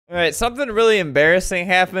All right, something really embarrassing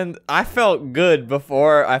happened. I felt good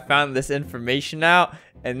before I found this information out,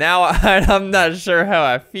 and now I'm not sure how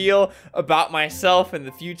I feel about myself in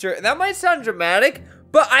the future. That might sound dramatic,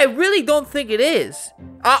 but I really don't think it is.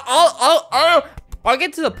 I'll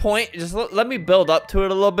get to the point. Just let me build up to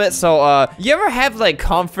it a little bit. So, you ever have like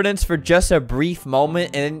confidence for just a brief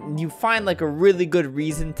moment and you find like a really good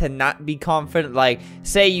reason to not be confident? Like,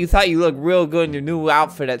 say you thought you looked real good in your new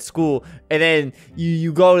outfit at school, and then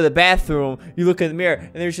you go to the bathroom, you look in the mirror,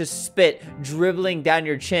 and there's just spit dribbling down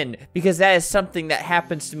your chin, because that is something that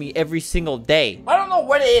happens to me every single day. I don't know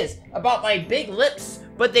what it is about my big lips,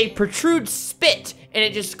 but they protrude spit and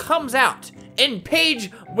it just comes out. And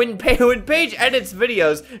Paige, when Paige edits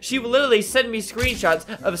videos, she will literally send me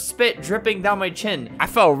screenshots of spit dripping down my chin. I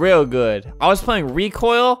felt real good. I was playing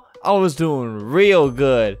Recoil. I was doing real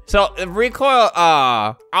good. So Recoil,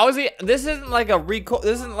 this isn't like a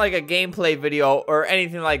gameplay video or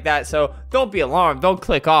anything like that. So don't be alarmed. Don't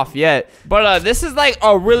click off yet. But this is like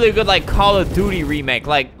a really good like Call of Duty remake.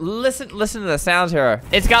 Like listen to the sounds here.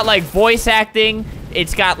 It's got like voice acting.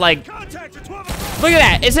 It's got like. Look at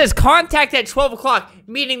that. It says contact at 12 o'clock,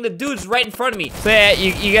 meaning the dude's right in front of me. So yeah,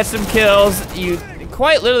 you get some kills. You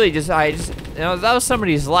quite literally that was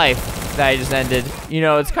somebody's life that I just ended. You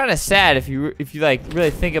know, it's kind of sad if you like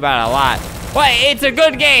really think about it a lot. But it's a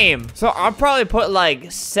good game. So I'll probably put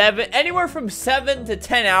like anywhere from 7 to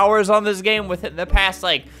 10 hours on this game within the past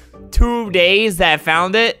like 2 days that I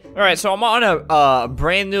found it. All right, so I'm on a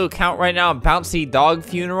brand new account right now, Bouncy Dog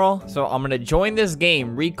Funeral. So I'm gonna join this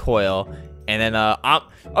game, Recoil. And then, I'm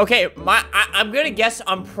gonna guess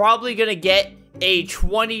I'm probably gonna get a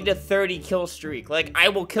 20 to 30 kill streak. Like, I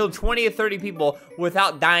will kill 20 to 30 people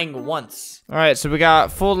without dying once. All right, so we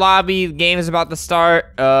got full lobby. The game is about to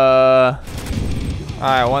start. All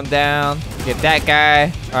right, one down. Get that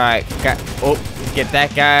guy. All right, get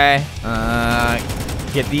that guy.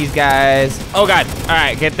 Get these guys. Oh, God. All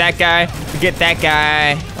right, get that guy. Get that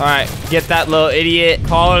guy. All right, get that little idiot.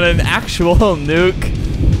 Calling an actual nuke.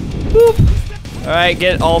 Boop. All right,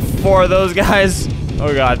 get all 4 of those guys.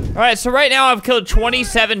 Oh, God. All right, so right now I've killed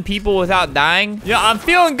 27 people without dying. Yeah, I'm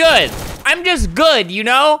feeling good. I'm just good, you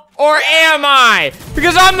know? Or am I?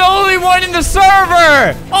 Because I'm the only one in the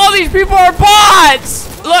server. All these people are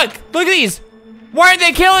bots. Look at these. Why aren't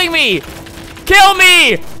they killing me? Kill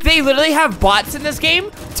me. They literally have bots in this game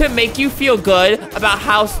to make you feel good about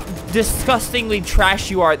how disgustingly trash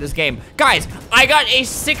you are at this game. Guys, I got a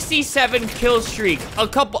 67 kill streak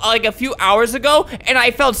a few hours ago, and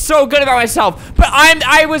I felt so good about myself, but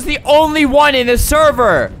I was the only one in the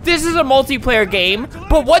server. This is a multiplayer game,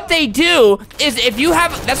 but what they do is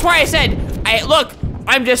that's why I said, look,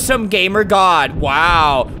 I'm just some gamer god.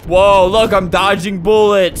 Wow. Whoa, look, I'm dodging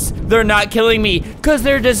bullets. They're not killing me because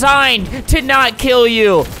they're designed to not kill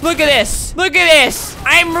you. Look at this. Look at this.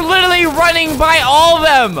 I'm literally running by all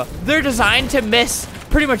of them. They're designed to miss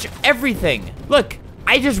pretty much everything. Look,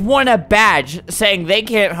 I just won a badge saying they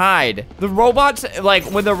can't hide. The robots, like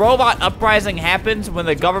when the robot uprising happens, when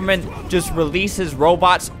the government just releases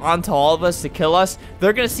robots onto all of us to kill us,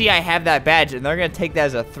 they're gonna see I have that badge and they're gonna take that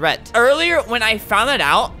as a threat. Earlier, when I found that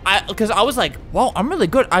out, because I was like, whoa, I'm really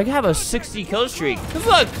good. I have a 60 kill streak.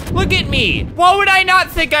 Look at me. Why would I not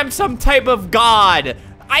think I'm some type of god?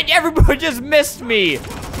 Everybody just missed me.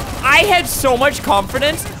 I had so much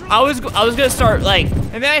confidence. I was gonna start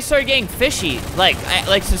and then I started getting fishy, like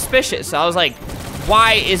suspicious. I was like,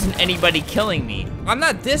 why isn't anybody killing me? I'm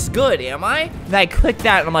not this good, am I? And I clicked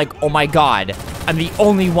that and I'm like, oh my God, I'm the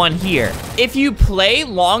only one here. If you play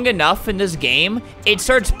long enough in this game, it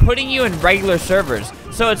starts putting you in regular servers.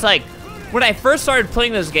 So it's like, when I first started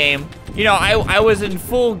playing this game, you know, I was in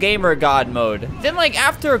full gamer god mode. Then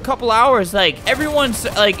after a couple hours, everyone's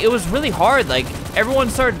it was really hard. Everyone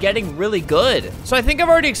started getting really good. So I think I've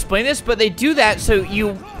already explained this, but they do that so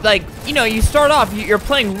you you start off, you're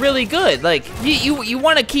playing really good. You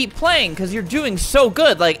want to keep playing because you're doing so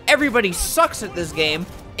good. Everybody sucks at this game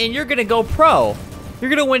and you're gonna go pro. You're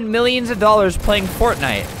gonna win millions of dollars playing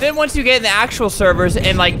Fortnite. Then once you get in the actual servers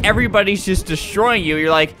and everybody's just destroying you,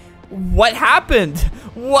 you're like, what happened?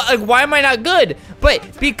 Why am I not good?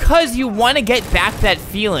 But because you want to get back that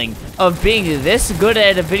feeling of being this good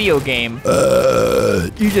at a video game,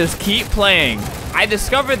 you just keep playing. I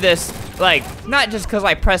discovered this, not just because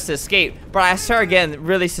I pressed escape, but I started getting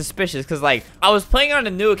really suspicious because, like, I was playing on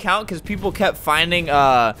a new account because people kept finding,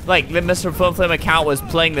 like, the Mr. Flim account was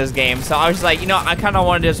playing this game. So I was like, you know, I kind of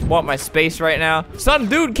want to just want my space right now. Some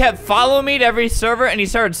dude kept following me to every server, and he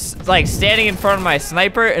started, like, standing in front of my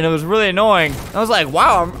sniper, and it was really annoying. I was like,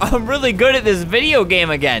 wow, I'm really good at this video game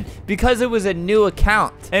again because it was a new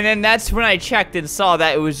account. And then that's when I checked and saw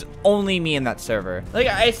that it was only me in that server. Like,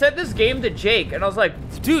 I sent this game to Jake, and I was like,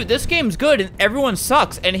 dude, this game's good, and everyone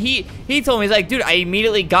sucks. And he told me, he's like, dude, I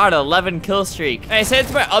immediately got an 11 kill streak. And I sent it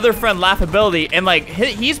to my other friend, Laughability, and, like,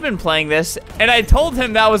 he's been playing this, and I told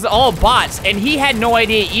him that was all bots, and he had no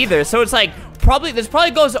idea either. So it's like, this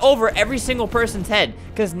probably goes over every single person's head,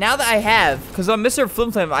 because now that I have, because on Mr.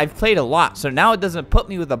 Flim I've played a lot, so now it doesn't put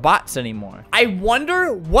me with the bots anymore. I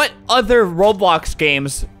wonder what other Roblox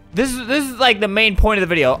games. This is like the main point of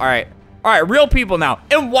the video. All right, real people now.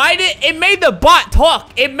 And why did it made the bot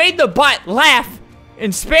talk? It made the bot laugh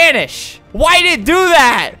in Spanish. Why did it do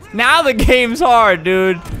that? Now the game's hard,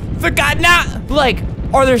 dude. Now, like,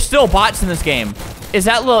 are there still bots in this game? Is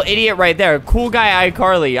that little idiot right there, cool guy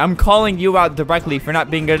iCarly? I'm calling you out directly for not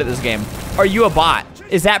being good at this game. Are you a bot?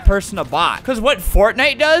 Is that person a bot? Because what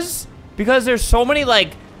Fortnite does, because there's so many,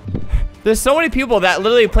 like, there's so many people that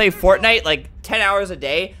literally play Fortnite like 10 hours a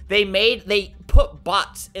day. They put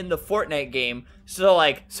bots in the Fortnite game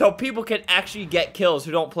so people can actually get kills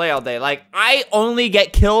who don't play all day. Like, I only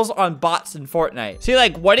get kills on bots in Fortnite. See,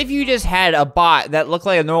 like, what if you just had a bot that looked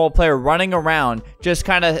like a normal player running around, just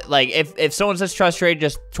kind of like, if someone says trust trade,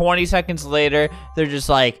 just 20 seconds later, they're just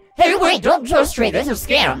like, hey, wait, don't trust trade, that's a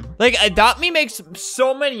scam. Like, Adopt Me makes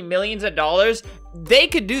so many millions of dollars. They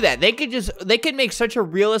could do that. They could make such a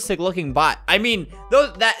realistic looking bot. I mean,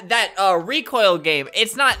 that Recoil game,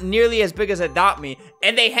 it's not nearly as big as Adopt Me,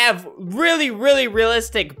 and they have really, really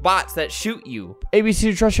realistic bots that shoot you. ABC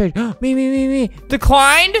to trust trade. Me.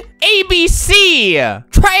 Declined?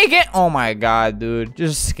 ABC! Try again. Oh my god, dude.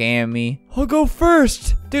 Just scam me. I'll go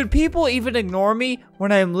first. Dude, people even ignore me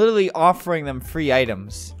when I'm literally offering them free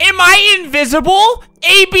items. Am I invisible?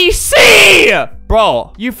 ABC!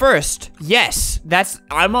 Bro, you first. Yes,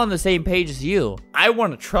 I'm on the same page as you. I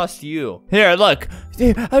want to trust you. Here, look.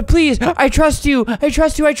 Please, I trust you. I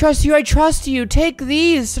trust you. Take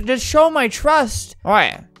these. Just show my trust. All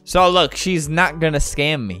right. So look, she's not gonna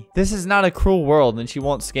scam me. This is not a cruel world, and she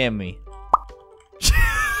won't scam me. She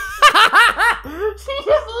just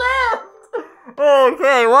left.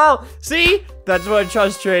 Okay, well, see? That's what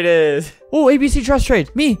trust trade is. Oh, ABC trust trade.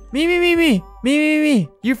 Me.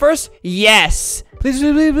 You first? Yes.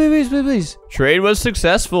 Please. Trade was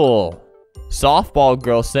successful. Softball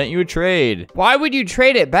girl sent you a trade. Why would you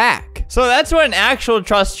trade it back? So that's what an actual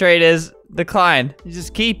trust trade is. Declined. You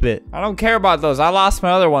just keep it. I don't care about those. I lost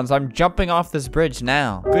my other ones. I'm jumping off this bridge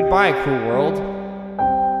now. Goodbye, cruel world.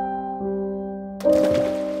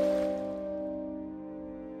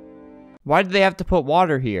 Why do they have to put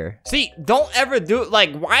water here? See, don't ever do,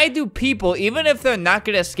 like, why do people, even if they're not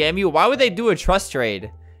gonna scam you, why would they do a trust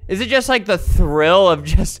trade? Is it just like the thrill of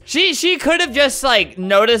just, she could have just like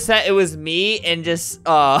noticed that it was me and just,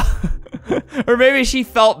 or maybe she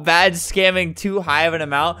felt bad scamming too high of an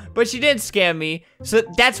amount, but she didn't scam me. So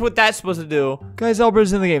that's what that's supposed to do. Guys,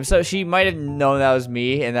 Albert's in the game. So she might have known that was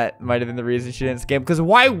me, and that might have been the reason she didn't scam. Because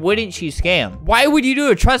why wouldn't she scam? Why would you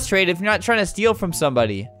do a trust trade if you're not trying to steal from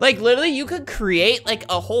somebody? Like, literally, you could create like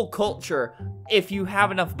a whole culture if you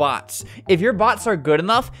have enough bots. If your bots are good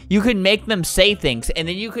enough, you could make them say things, and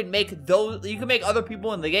then you could make other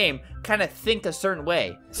people in the game kind of think a certain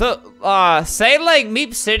way. So, say like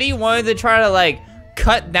Meep City wanted to try to like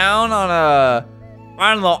cut down on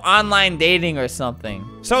I don't know, online dating or something.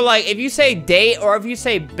 So like if you say date or if you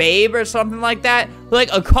say babe or something like that, like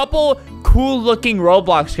a couple cool looking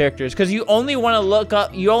Roblox characters, because you only want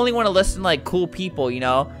to listen to like cool people, you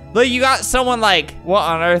know? Like you got someone like, what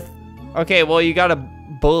on earth? Okay, well you got a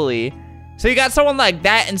bully. So you got someone like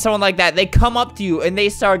that and someone like that. They come up to you and they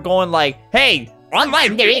start going like, hey,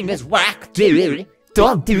 online dating is whack, dude.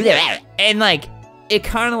 Don't do that. And like, it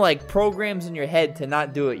kind of like programs in your head to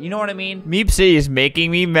not do it. You know what I mean? Meep City is making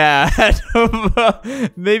me mad.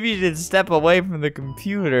 Maybe you should step away from the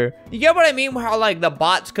computer. You get what I mean? How like the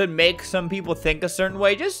bots could make some people think a certain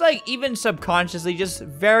way. Just like even subconsciously, just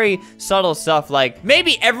very subtle stuff. Like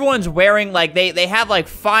maybe everyone's wearing like, they have like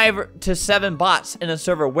 5 to 7 bots in a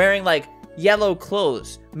server wearing like yellow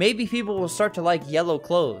clothes. Maybe people will start to like yellow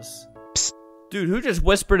clothes. Psst. Dude, who just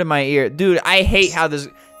whispered in my ear? Dude, I hate how this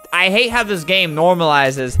game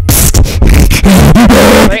normalizes.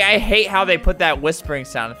 Like, I hate how they put that whispering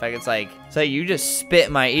sound effect. It's like, you just spit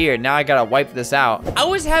in my ear. Now I gotta wipe this out. I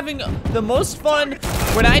was having the most fun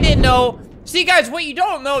when I didn't know See, guys, what you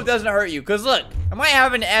don't know doesn't hurt you. Because, look, am I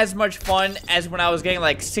having as much fun as when I was getting,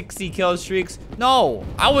 like, 60 kill streaks? No.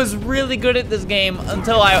 I was really good at this game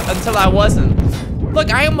until I wasn't.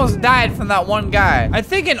 Look, I almost died from that one guy. I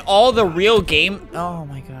think in all the real game... Oh,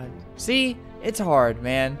 my God. See? It's hard,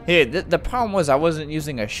 man. Here, the problem was I wasn't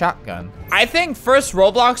using a shotgun. I think first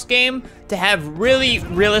Roblox game to have really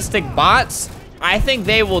realistic bots, I think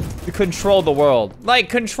they will control the world. Like,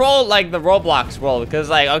 control, like, the Roblox world. Because,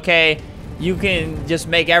 like, okay, you can just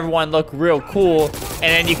make everyone look real cool, and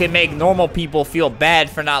then you can make normal people feel bad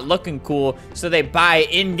for not looking cool, so they buy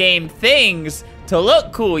in-game things to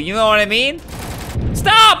look cool, you know what I mean?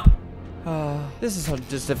 Stop! This is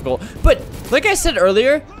just difficult. But, like I said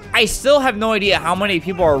earlier, I still have no idea how many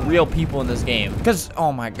people are real people in this game. Because,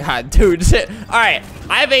 oh my God, dude. Alright,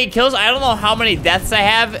 I have 8 kills. I don't know how many deaths I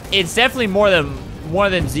have. It's definitely more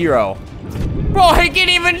than 0. Bro, I can't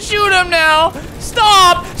even shoot him now.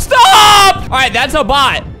 Stop! Stop! Alright, that's a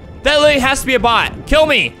bot. That literally has to be a bot. Kill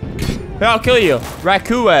me. Here, I'll kill you.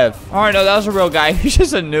 Rakuev. Alright, no, that was a real guy. He's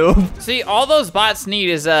just a noob. See, all those bots need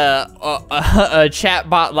is a chat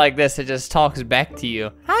bot like this that just talks back to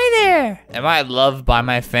you. Hi there. Am I loved by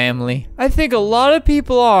my family? I think a lot of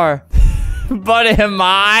people are. But am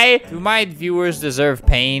I? Do my viewers deserve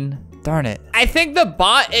pain? Darn it. I think the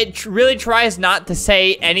bot, it really tries not to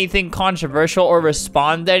say anything controversial or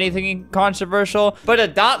respond to anything controversial, but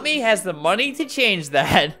Adopt Me has the money to change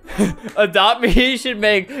that. Adopt Me should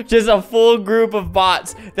make just a full group of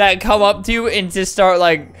bots that come up to you and just start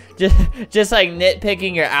like, just like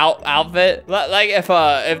nitpicking your outfit. Like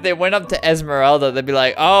if they went up to Esmeralda, they'd be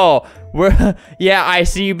like, oh, yeah, I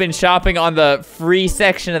see you've been shopping on the free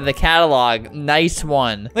section of the catalog. Nice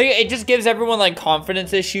one. Like, it just gives everyone like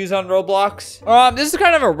confidence issues on Roblox. This is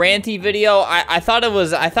kind of a ranty video. I thought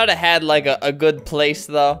it had like a good place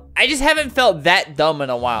though. I just haven't felt that dumb in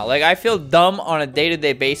a while. Like, I feel dumb on a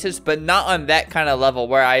day-to-day basis, but not on that kind of level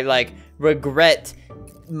where I like regret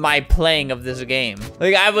my playing of this game.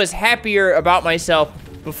 Like, I was happier about myself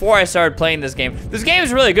before I started playing this game. This game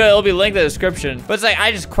is really good. It'll be linked in the description. But it's like,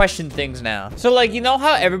 I just question things now. So like, you know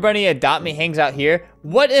how everybody at Adopt Me hangs out here?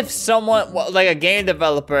 What if someone, like a game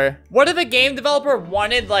developer, what if a game developer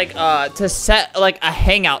wanted like, to set like a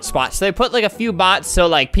hangout spot? So they put like a few bots so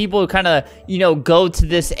like people kind of, you know, go to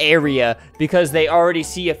this area because they already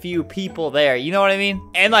see a few people there. You know what I mean?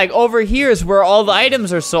 And like over here is where all the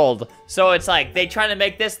items are sold. So it's like, they try to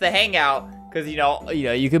make this the hangout. Because, you know,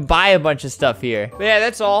 you can buy a bunch of stuff here. But yeah,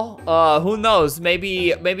 that's all. Who knows?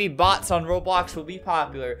 Maybe bots on Roblox will be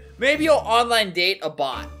popular. Maybe you'll online date a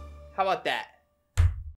bot. How about that?